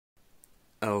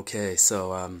Okay,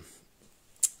 so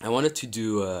I wanted to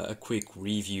do a quick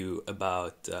review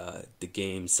about the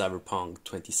game Cyberpunk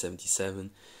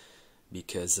 2077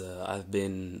 because I've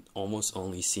been almost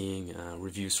only seeing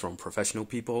reviews from professional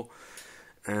people,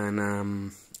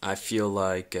 and I feel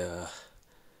like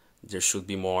there should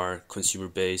be more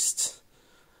consumer-based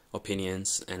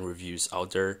opinions and reviews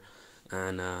out there,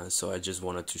 and so I just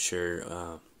wanted to share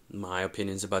my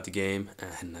opinions about the game.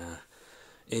 And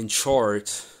in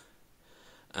short,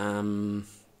 um,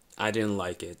 I didn't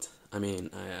like it. I mean,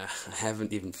 I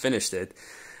haven't even finished it,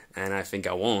 and I think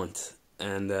I won't.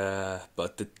 And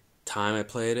but the time I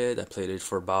played it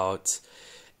for about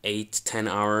 8, 10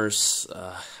 hours.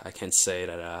 I can't say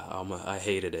that I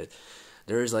hated it.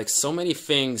 There's like so many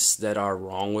things that are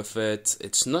wrong with it.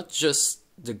 It's not just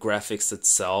the graphics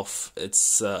itself.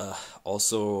 It's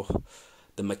also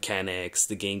the mechanics,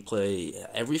 the gameplay,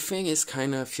 everything is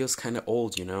kind of feels kind of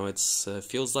old, you know. It's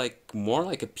feels like more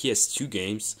like a PS2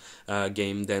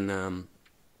 game than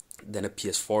a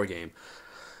PS4 game.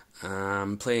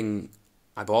 Playing,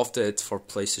 I bought it for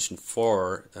PlayStation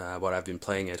 4, but I've been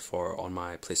playing it for on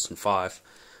my PlayStation 5,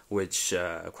 which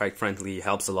quite frankly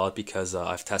helps a lot because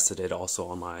I've tested it also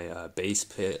on my base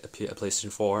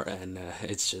PlayStation 4, and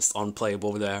it's just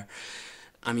unplayable there.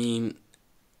 I mean,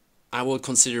 I would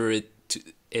consider it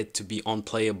to be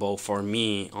unplayable for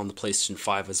me on the PlayStation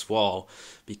 5 as well,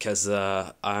 because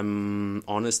I'm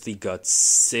honestly got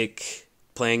sick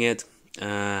playing it.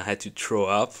 I had to throw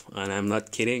up, and I'm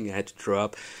not kidding. I had to throw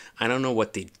up. I don't know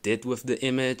what they did with the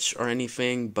image or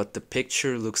anything, but the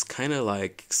picture looks kind of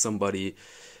like somebody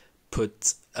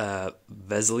put a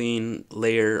Vaseline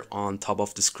layer on top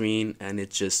of the screen, and it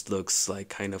just looks like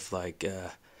kind of like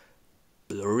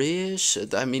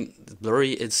blurryish. I mean,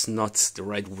 blurry is not the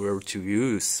right word to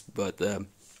use, but it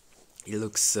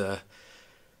looks I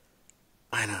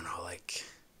don't know,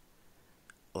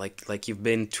 like you've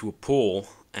been to a pool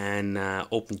and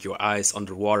opened your eyes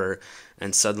underwater,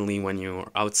 and suddenly when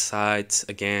you're outside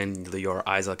again, your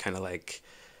eyes are kind of like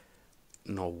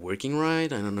not working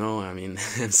right. I don't know. I mean,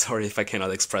 I'm sorry if I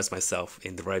cannot express myself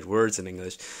in the right words in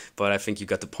English, but I think you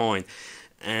got the point.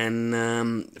 And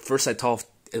first I thought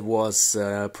it was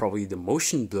probably the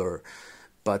motion blur,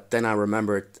 but then I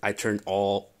remembered I turned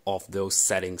all of those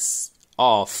settings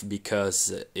off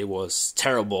because it was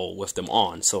terrible with them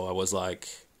on. So I was like,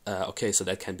 okay, so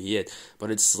that can be it.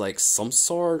 But it's like some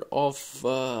sort of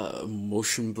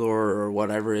motion blur or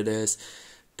whatever it is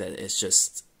that it's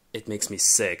just it makes me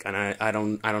sick, and I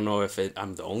don't know if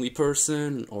I'm the only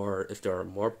person or if there are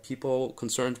more people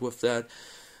concerned with that.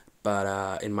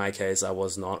 But in my case, I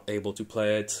was not able to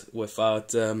play it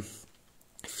without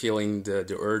feeling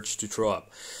the urge to throw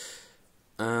up.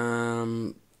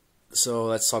 Um, so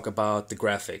let's talk about the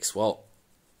graphics. Well,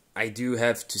 I do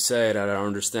have to say that I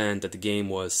understand that the game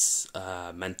was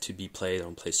meant to be played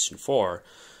on PlayStation 4,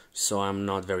 so I'm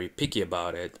not very picky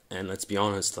about it. And let's be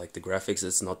honest, like the graphics,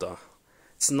 it's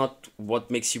not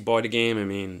what makes you buy the game. I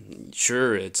mean,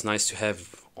 sure, it's nice to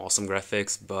have awesome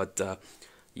graphics, but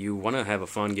you want to have a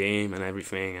fun game and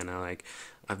everything. And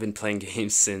I've been playing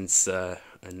games since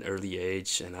an early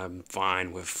age, and I'm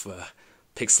fine with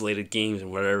pixelated games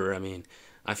and whatever. I mean,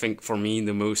 I think for me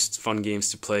the most fun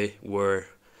games to play were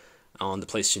on the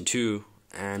PlayStation 2,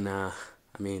 and I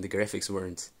mean the graphics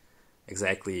weren't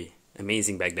exactly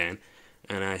amazing back then,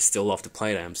 and I still love to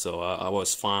play them, so I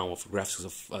was fine with the graphics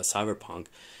of Cyberpunk.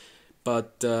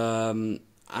 But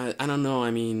I don't know.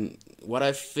 I mean, what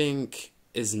I think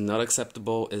is not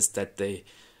acceptable is that they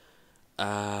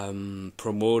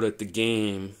promoted the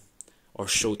game or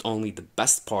showed only the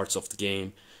best parts of the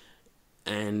game,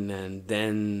 and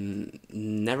then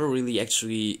never really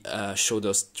actually showed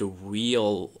us the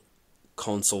real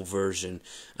console version.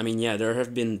 I mean, yeah, there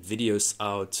have been videos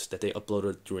out that they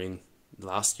uploaded during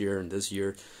last year and this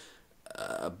year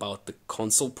about the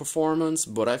console performance,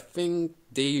 but I think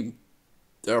they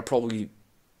are probably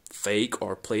fake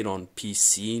or played on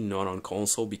PC, not on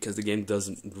console, because the game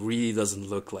doesn't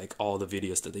look like all the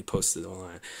videos that they posted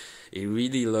online. It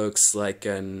really looks like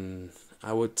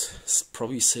I would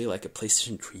probably say like a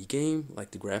PlayStation 3 game,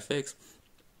 like the graphics.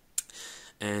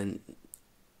 And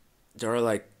there are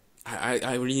like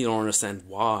I really don't understand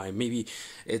why. Maybe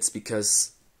it's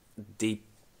because they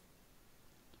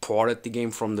ported the game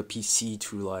from the PC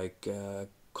to like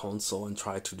console and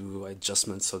tried to do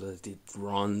adjustments so that it would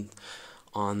run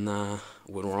on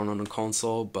a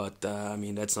console. But I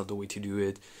mean, that's not the way to do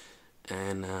it.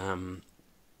 And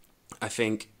I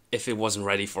think if it wasn't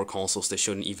ready for consoles, they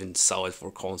shouldn't even sell it for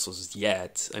consoles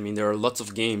yet. I mean, there are lots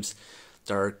of games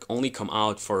that are only come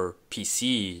out for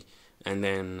PC and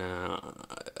then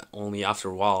only after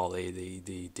a while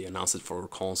they announced it for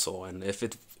console. And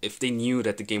if they knew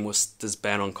that the game was this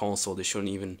bad on console, they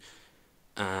shouldn't even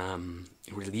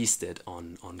released it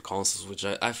on consoles, which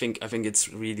I think it's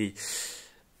really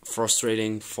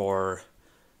frustrating for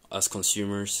us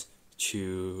consumers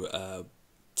to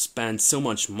spend so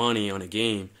much money on a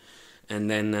game and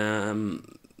then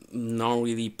not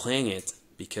really playing it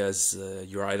because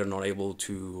you're either not able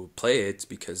to play it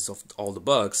because of all the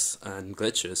bugs and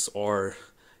glitches, or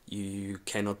you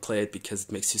cannot play it because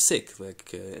it makes you sick,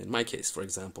 like in my case, for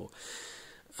example.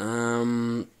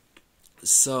 Um,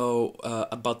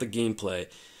 about the gameplay,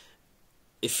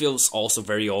 it feels also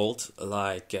very old.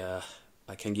 Like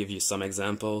I can give you some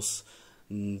examples.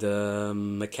 The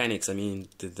mechanics, I mean,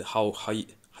 how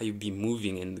you be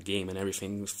moving in the game and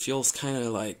everything feels kind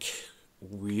of like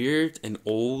weird and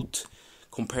old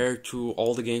compared to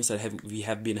all the games that we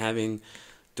have been having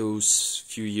those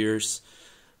few years.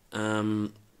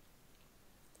 Um,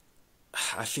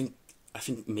 I think I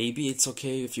think maybe it's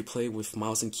okay if you play with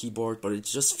mouse and keyboard, but it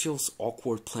just feels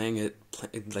awkward playing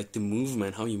like the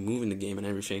movement, how you move in the game and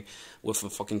everything with a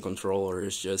fucking controller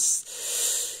is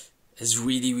just it's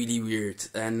really weird.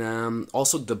 And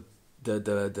also the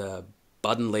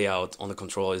button layout on the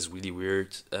controller is really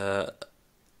weird.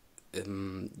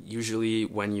 Usually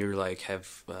when you're like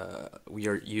have we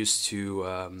are used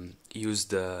to use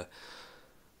the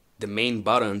main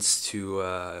buttons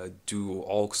to do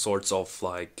all sorts of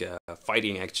like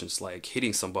fighting actions, like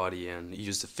hitting somebody and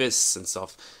use the fists and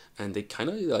stuff. And they kind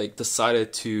of like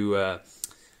decided to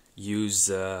use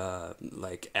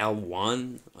like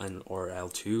L1 and or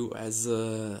L2 as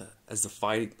the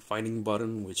fighting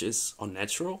button, which is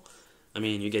unnatural. I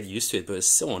mean, you get used to it, but it's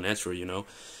still unnatural, you know.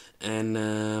 And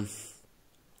I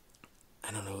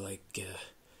don't know, like.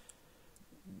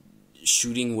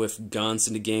 Shooting with guns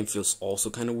in the game feels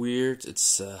also kind of weird.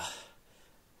 It's,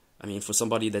 I mean, for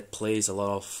somebody that plays a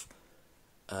lot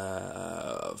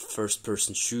of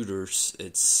first-person shooters,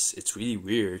 it's really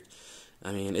weird.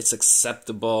 I mean, it's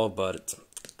acceptable, but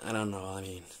I don't know. I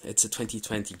mean, it's a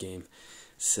 2020 game,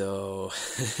 so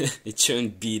it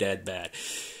shouldn't be that bad.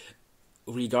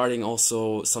 Regarding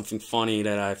also something funny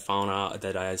that I found out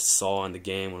that I saw in the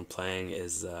game when playing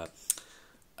is the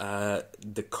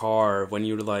car when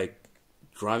you're like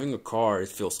driving a car, it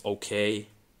feels okay,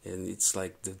 and it's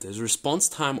like the response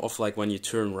time of like when you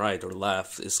turn right or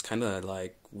left is kind of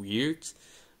like weird,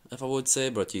 if I would say,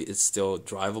 but it's still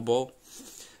drivable.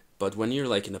 But when you're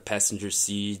like in a passenger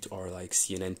seat or like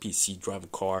see an NPC drive a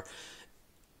car,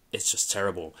 it's just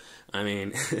terrible. I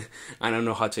mean, I don't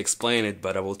know how to explain it,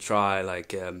 but I will try.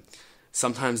 Like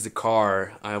sometimes the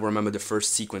car, I remember the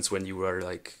first sequence when you were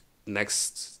like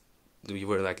we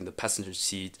were like in the passenger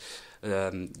seat,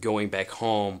 going back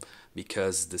home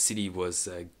because the city was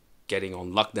getting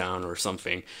on lockdown or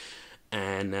something,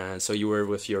 and so you were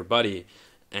with your buddy,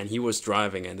 and he was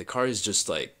driving, and the car is just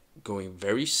like going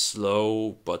very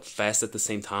slow but fast at the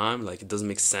same time. Like it doesn't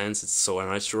make sense. It's so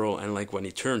unnatural, and like when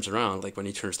he turns around, like when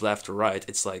he turns left or right,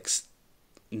 it's like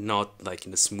not like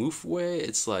in a smooth way.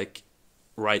 It's like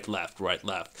right left,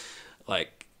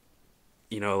 like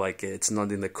you know, like it's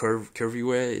not in the curvy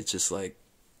way. It's just like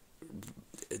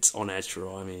it's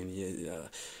unnatural. I mean, yeah,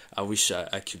 I wish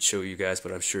I could show you guys,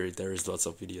 but I'm sure there's lots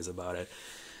of videos about it.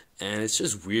 And it's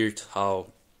just weird how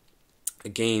a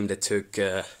game that took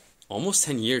almost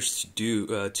 10 years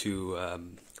to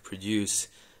produce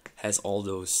has all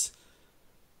those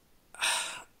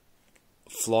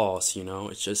flaws. You know,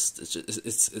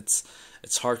 it's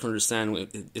hard to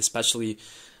understand, especially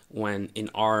when in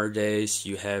our days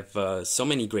you have so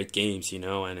many great games. You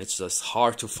know, and it's just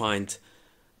hard to find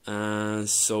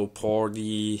so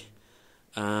poorly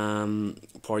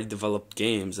developed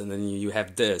games, and then you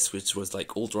have this, which was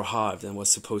like ultra hyped and was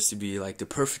supposed to be like the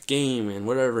perfect game and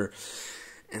whatever,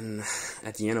 and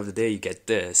at the end of the day you get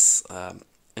this. I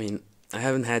mean, I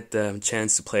haven't had the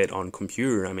chance to play it on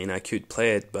computer. I mean, I could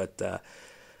play it, but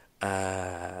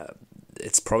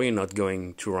it's probably not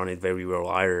going to run it very well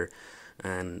either.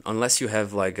 And unless you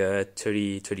have like a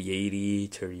 3080,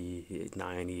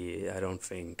 3090, I don't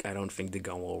think the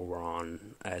gun will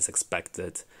run as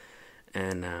expected.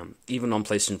 And even on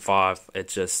PlayStation 5,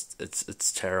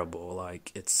 it's terrible.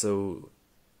 Like it's so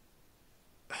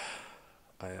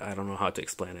I don't know how to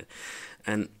explain it.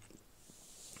 And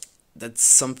that's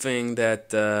something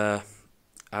that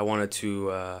I wanted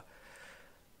to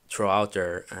throw out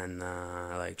there and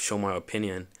like show my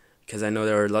opinion, because I know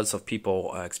there are lots of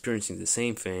people experiencing the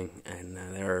same thing, and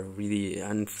there are really,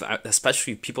 and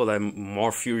especially people that are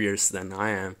more furious than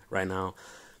I am right now.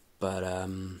 But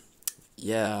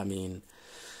yeah, I mean,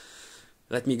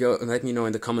 Let me know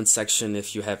in the comment section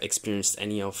if you have experienced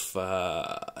any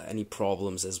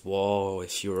problems as well,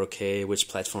 if you're okay, which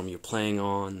platform you're playing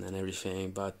on, and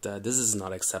everything. But this is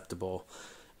not acceptable.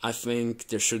 I think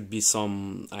there should be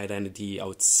some identity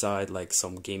outside, like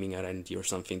some gaming identity or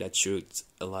something that should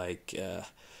like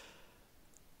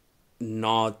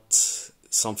not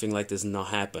something like this not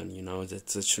happen. You know,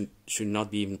 that it should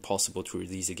not be even possible to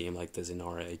release a game like this in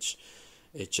our age.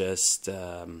 It just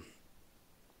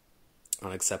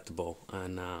unacceptable,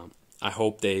 and I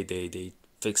hope they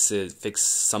fix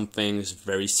some things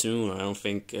very soon. I don't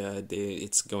think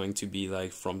it's going to be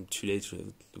like from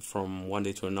one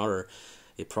day to another.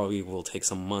 It probably will take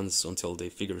some months until they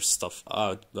figure stuff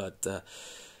out. But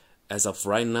as of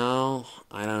right now,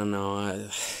 I don't know.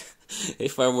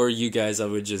 If I were you guys, I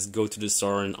would just go to the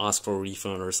store and ask for a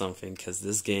refund or something, because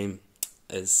this game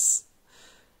is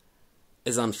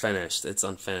unfinished. It's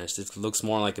unfinished. It looks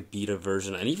more like a beta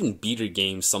version, and even beta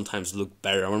games sometimes look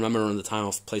better. I remember on the time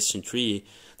of PlayStation 3,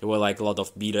 there were like a lot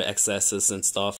of beta accesses and stuff,